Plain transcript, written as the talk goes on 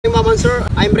sponsor.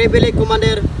 I'm Rebele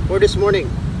Commander for this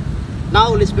morning.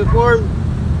 Now let's perform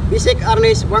basic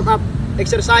ARNIS warm-up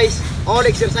exercise. All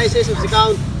exercises of the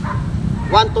count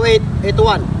 1 to 8, 8 to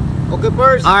 1. Okay,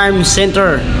 first arm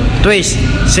center twist,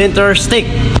 center stick.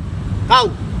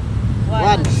 Count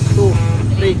 1, 2,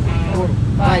 3, 4,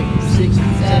 5, 6,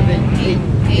 7, 8,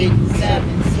 8,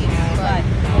 7, 6, 5,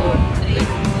 4, 3,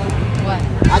 2,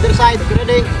 1. Other side, okay,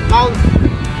 ready? Count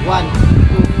 1,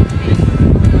 2, 3,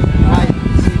 5,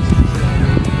 6,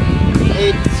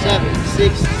 8, 7,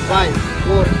 6, 5,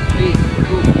 4, 3,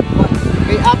 2, 1.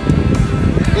 Okay, up.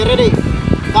 Okay, ready?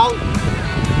 Count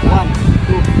 1,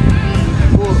 2,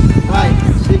 4, 5,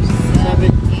 6, 7,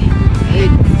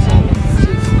 8, 7,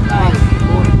 6, 5,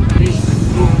 4, 3,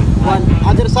 2, 1.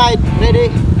 Other side, ready?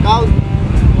 Count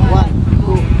 1,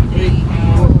 2, 3,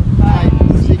 4, 5,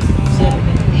 6, 7,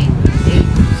 8,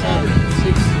 7,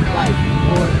 6, 5,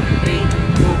 4, 3,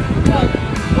 2, 1.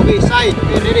 Okay, side.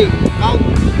 Okay, ready? Count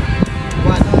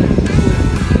 1, 2,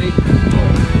 3, 4,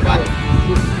 5,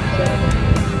 6, 7,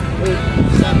 8,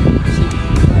 7, 6,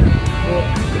 5, 4,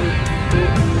 3, 2,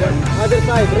 1. Other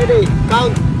side, ready?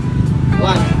 Count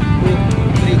 1, 2,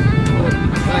 3, 4,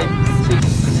 5, 6,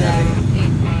 7,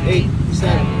 8,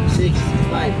 7, 6,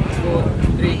 5, 4,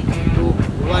 3, 2,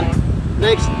 1.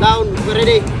 Next, down. Okay,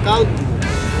 ready? Count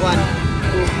 1,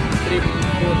 2, 3,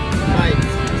 4, 5,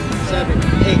 7,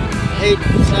 8, 8,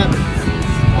 7,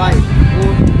 5,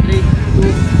 4, 3, 2.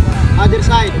 Other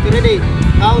side. Okay, ready?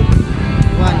 Count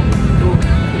 1, 2,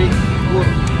 3, 4,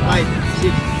 5,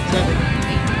 6, 7,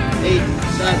 8,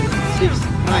 7, 6,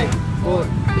 5, 4,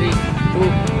 3, 2,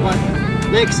 1.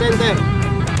 Next, center.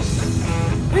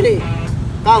 Ready?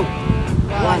 Count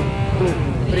 1, 2,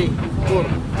 3, 4,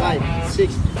 5,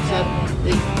 6, 7,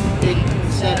 8, 8,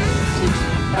 7, 6,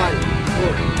 5,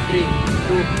 4, 3,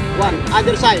 2, 1.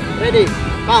 Other side. Ready?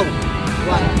 Count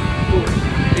 1, 2,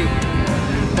 3,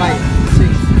 5, 6,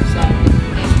 7,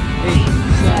 8,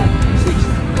 7, 6,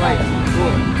 5,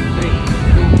 4, 3,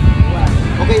 2, 1.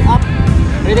 Okay, up.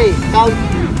 Ready? Count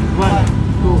 1,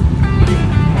 2, 3,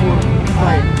 4,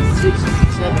 5, 6,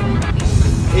 7,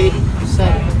 8,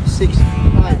 7, 6,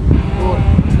 5, 4,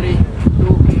 3,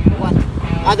 2, 1.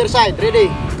 Other side. Ready?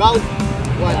 Count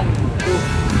 1, 2,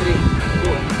 3,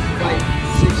 4, 5,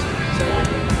 6, 7,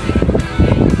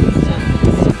 8, 7,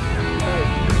 6,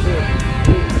 5, 4,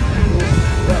 3, 2,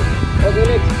 1. Okay,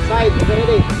 next side. Okay,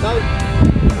 ready? Count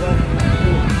 1,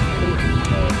 2, 3,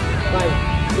 5,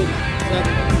 6,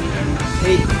 7,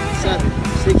 8, 7,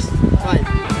 6, 5,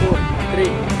 4,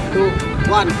 3, 2,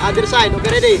 1. Other side.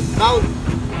 Okay, ready? Count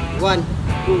 1,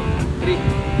 2, 3,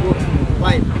 4,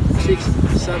 5, 6,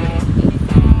 7,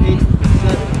 8,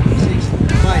 7, 6,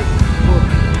 5, 4,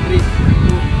 3,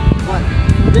 2, 1.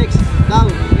 Next, down.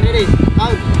 Okay, ready?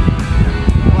 Count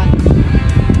 1, 2,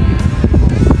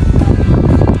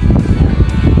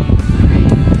 3, 8,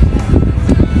 7, 6,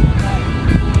 5,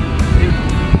 3.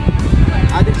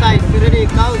 Other side. Okay, ready?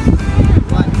 Count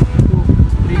 1, 2,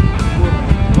 3, 4,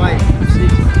 5,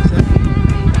 6, 7,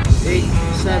 8,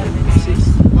 7, 6,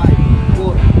 5,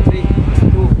 4, 3,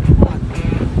 2, 1.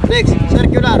 Next,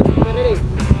 circular. Okay, ready?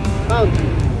 Count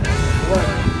 1,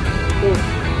 2,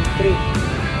 3,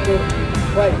 4,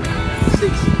 5,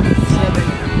 6, 7,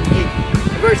 8.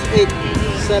 Reverse 8,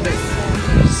 7,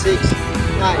 6,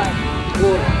 5,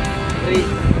 4, 3,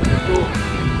 2,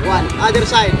 1. Other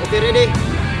side. Okay, ready?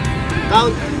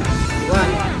 Count 1,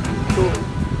 2,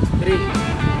 3,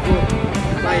 4,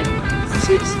 5,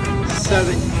 6,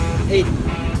 7, 8,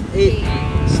 8,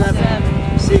 7,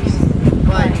 6,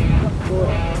 5, 4,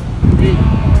 3,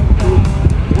 2,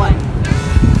 1.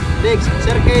 Next,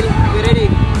 circle. Okay, ready?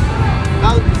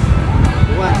 Count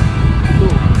 1, 2,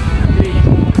 3,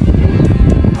 4,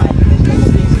 5, 6,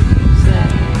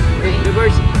 7, 8.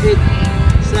 Reverse 8,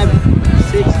 7,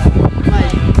 6,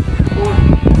 5, 4,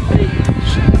 3,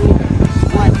 2,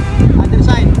 1. Other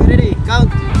side. Okay, ready?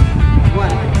 Count 1,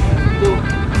 2,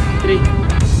 3,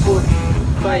 4,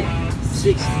 5,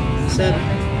 6, 7,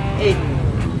 8,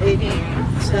 8,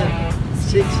 7,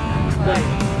 6, 5,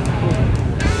 4,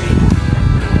 3,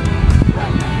 1.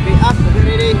 Okay, up. Okay,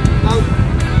 ready? Count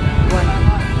 1,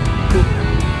 2,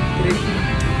 3,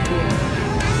 4,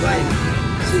 5,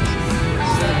 6,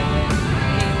 7,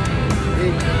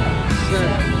 8,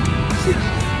 7, 6,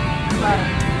 5,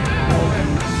 4,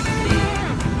 3,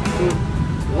 2,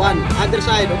 1. Other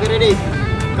side. Okay, ready?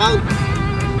 Count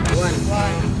 1,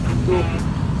 2,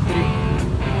 3,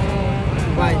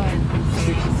 5,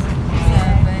 6,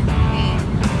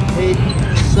 8,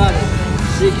 7,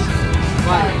 6,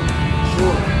 5,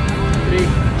 4, 3,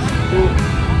 2,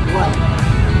 1.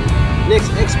 Next,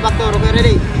 X factor. Okay,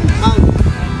 ready? Count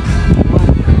 1,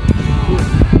 2,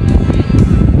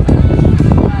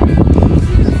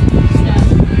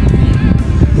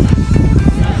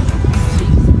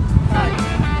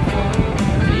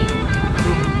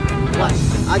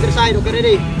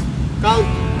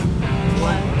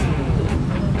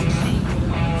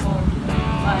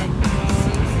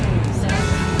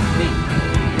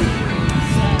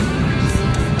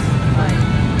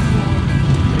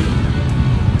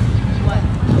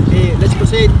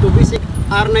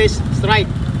 harness straight.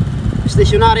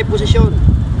 Stationary position.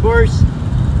 First,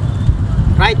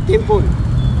 right temple.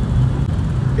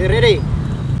 Okay, ready?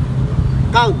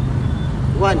 Count.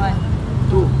 1,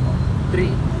 2,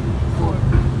 3, 4,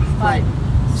 5,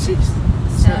 6,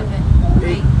 7,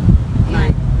 8,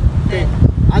 9, 10.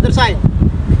 Other side.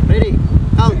 Ready?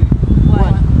 Count.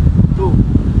 1, 2,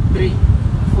 3,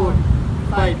 4,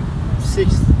 5,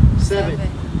 6, 7,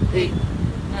 8,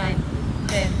 9,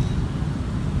 10.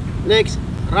 Next,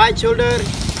 right shoulder.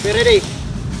 Okay, ready?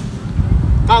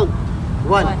 Count.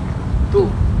 1, 2,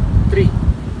 3,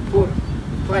 4,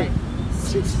 5,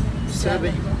 6,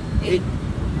 7, 8,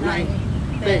 9,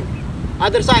 10.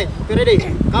 Other side. Okay, ready?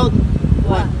 Count.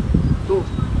 1, 2,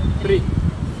 3,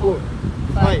 4,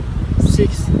 5,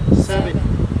 6, 7,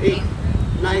 8,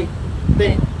 9,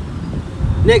 10.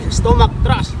 Next, stomach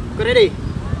thrust. Okay, ready?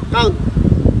 Count.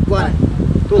 1,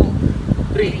 2,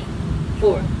 3,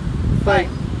 4, 5,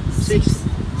 6,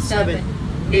 7,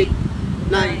 8,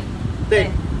 9,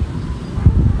 10.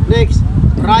 Next,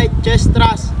 right chest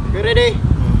thrust. Okay, ready?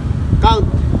 Count.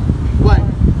 1,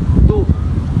 2,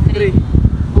 3,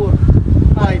 4,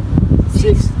 5,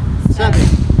 6, 7,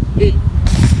 8,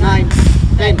 9,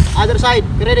 10. Other side.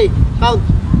 Okay, ready? Count.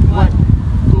 1,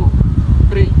 2,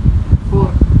 3,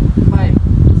 4, 5,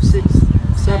 6,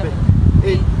 7,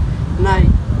 8,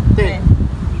 9, 10.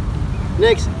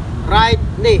 Next, right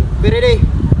knee. Okay, ready?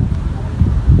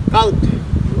 Count.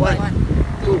 1,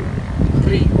 2,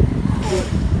 3, 4,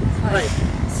 5,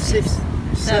 6,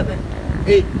 7,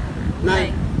 8,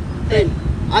 9, 10.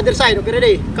 Other side. Okay,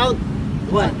 ready? Count.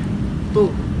 1,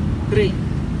 2, 3,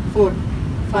 4,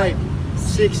 5,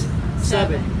 6,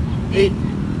 7, 8,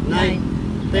 9,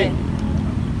 10.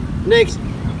 Next,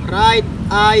 right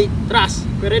eye thrust.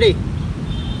 Okay, ready?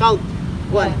 Count.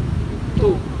 1,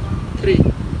 2, 3,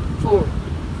 4,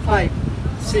 5,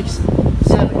 6,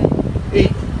 7,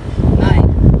 8, 9,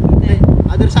 10.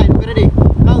 Other side. Okay, ready?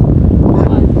 Count.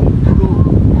 1, 2,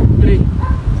 3,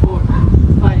 4,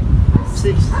 5,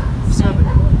 6, 7,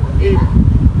 8,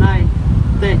 9,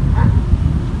 10.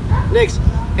 Next,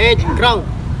 head crown.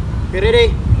 Okay, ready?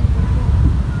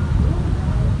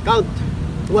 Count.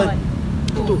 1,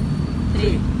 2,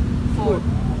 3, 4,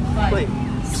 5,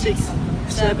 6,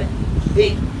 7,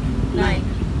 8, 9,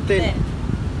 10.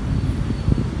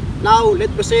 Now,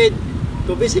 let's proceed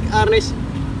to basic harness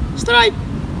strike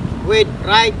with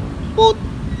right foot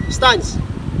stance.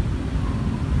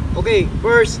 Okay,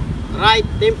 first, right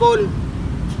temple.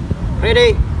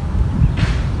 Ready?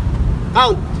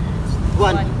 Count.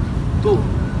 1, 2,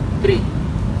 3,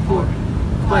 4,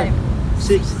 5,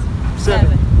 6,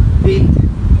 7, 8,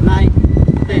 9,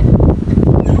 10.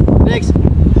 Next,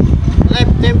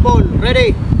 left temple.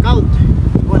 Ready? Count.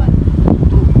 1,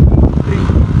 2, 3,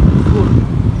 4,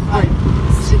 5,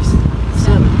 6,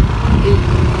 7, 8,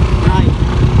 9,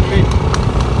 10.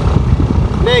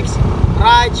 Next,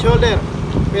 right shoulder.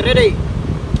 Okay, ready?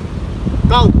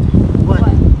 Count. 1,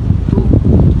 2,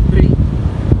 3,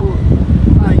 4,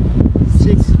 5,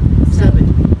 6, 7,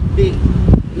 8,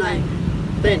 9,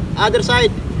 10. Other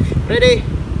side. Ready?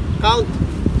 Count.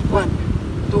 1,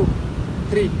 2,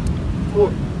 3,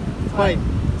 4, 5,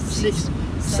 6,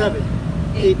 7,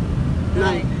 8,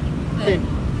 9, 10.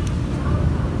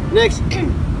 Next,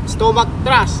 stomach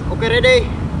thrust. Okay, ready?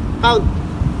 Count.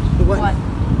 1,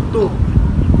 2,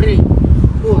 3,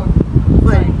 4,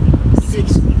 5,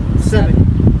 6, 7,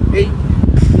 8,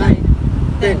 9,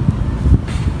 10.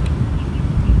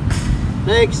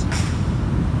 Next,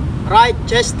 right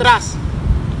chest thrust.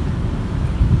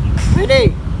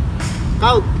 Ready?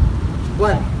 Count.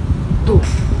 1, 2,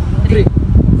 3,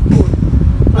 4,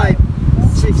 5,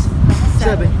 6,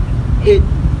 7, 8,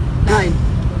 9,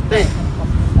 10.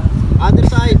 Other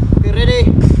side. Okay, ready?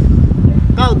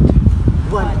 Count.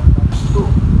 1, 2,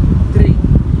 3,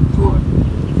 4,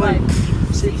 5,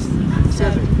 6,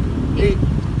 7, 8,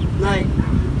 9,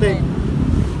 10.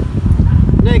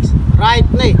 Next, right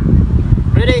knee.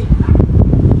 Ready?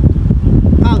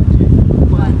 Count.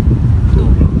 1, 2,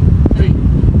 3,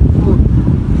 4,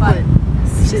 5,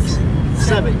 6,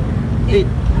 7, 8,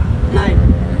 9,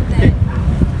 10.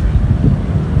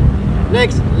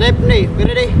 Next, left knee. Okay,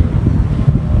 ready?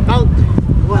 Count.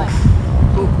 1,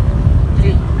 2,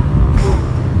 3, 4,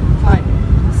 5,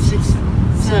 6,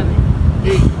 7,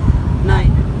 8,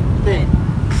 9, 10.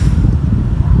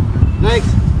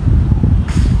 Next,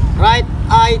 right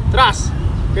eye thrust.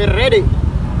 Okay, ready?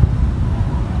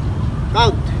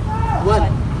 Count.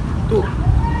 1, 2,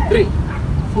 3,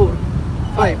 4,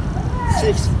 5,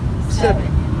 6, 7,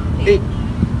 8,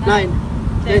 9,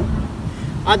 10.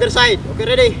 Other side. Okay,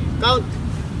 ready? Count.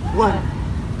 1,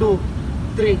 2,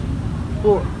 3,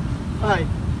 4, 5,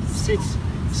 6,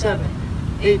 7,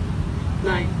 8,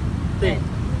 9, 10.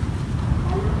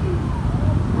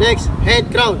 Next,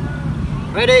 head crown.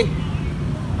 Ready?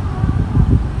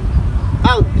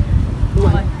 Count.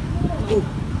 1, 2,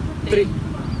 3,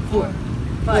 4,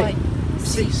 5,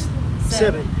 6,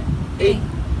 7, 8,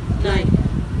 9,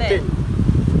 10.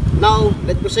 Now,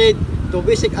 let's proceed to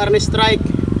basic ARNIS strike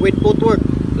with footwork,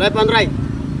 left and right.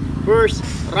 First,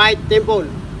 right temple.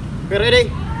 Okay,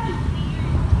 ready?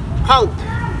 Count.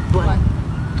 1,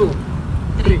 2,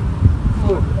 3,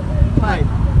 4, 5,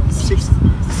 6,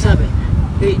 7,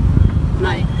 8,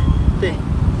 9, 10.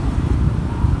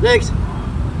 Next,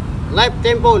 left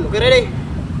temple. Okay, ready?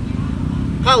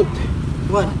 Count.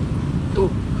 1, 2,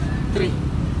 3,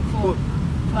 4,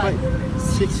 5,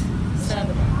 6,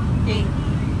 7, 8,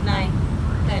 9,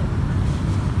 10.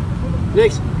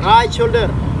 Next, right shoulder.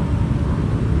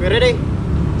 Okay, ready?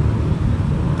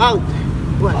 Count.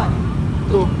 1,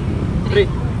 2, 3,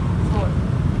 4,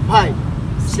 5,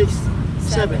 6,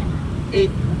 7,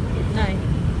 8. 9,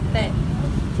 10.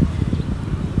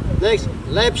 Next,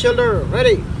 left shoulder.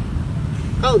 Ready?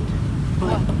 Count.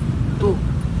 1, 2,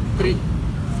 3,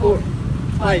 4,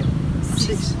 5,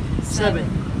 6, 7,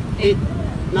 8,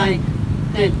 9,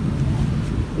 10.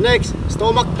 Next,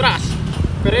 stomach thrust.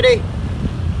 Okay, ready?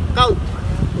 Count.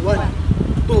 1,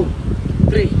 2,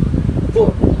 3,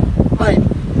 4, 5,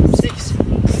 6,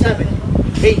 7,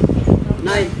 8,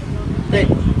 9, 10.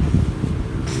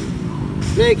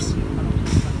 Next,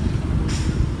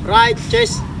 right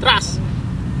chest thrust.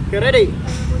 Okay, ready?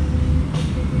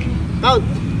 Count.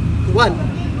 1,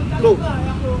 2,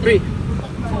 3,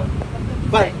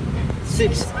 5,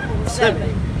 6, 7,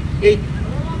 8,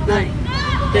 9,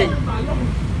 10.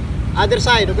 Other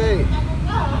side, okay?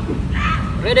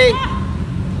 Ready?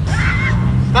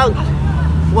 Count.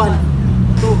 1,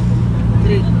 2,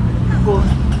 3, 4,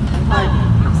 5,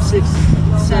 6,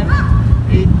 7,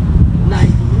 8,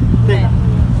 9, 10.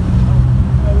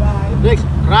 Next,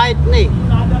 right knee.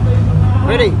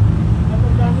 Ready?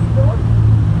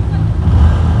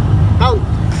 Count.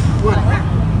 1,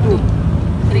 2,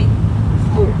 3,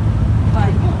 4,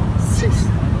 5, 6,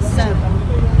 7,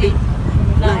 8,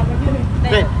 9,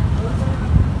 10. 10.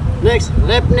 Next,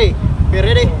 left knee. Okay,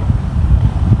 ready?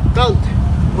 Count.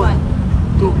 1,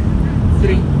 2,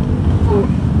 3, 4,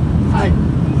 5,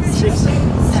 6,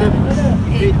 7,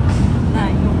 8.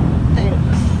 9, 10.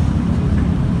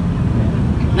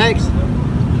 Next,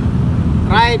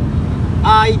 right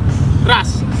eye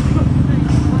thrust.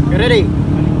 Okay, ready?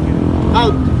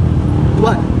 Count.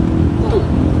 1, 2,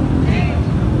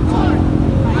 4,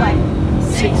 5,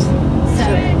 6,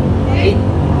 7, 8,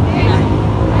 9,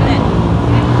 10.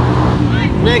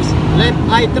 Next, left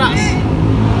eye thrust.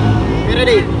 Okay,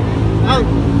 ready? Count.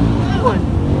 1,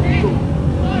 2,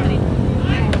 3,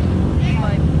 4,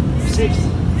 5, 6,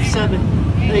 7,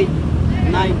 8,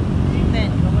 9. 10.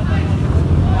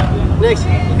 Next,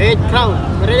 head crown.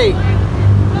 Okay, ready?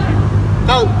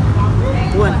 Count.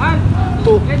 1,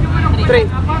 2, 3,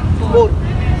 4,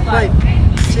 5,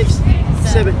 6,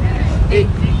 7, 8.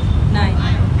 9,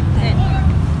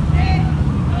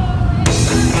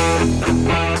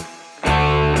 10.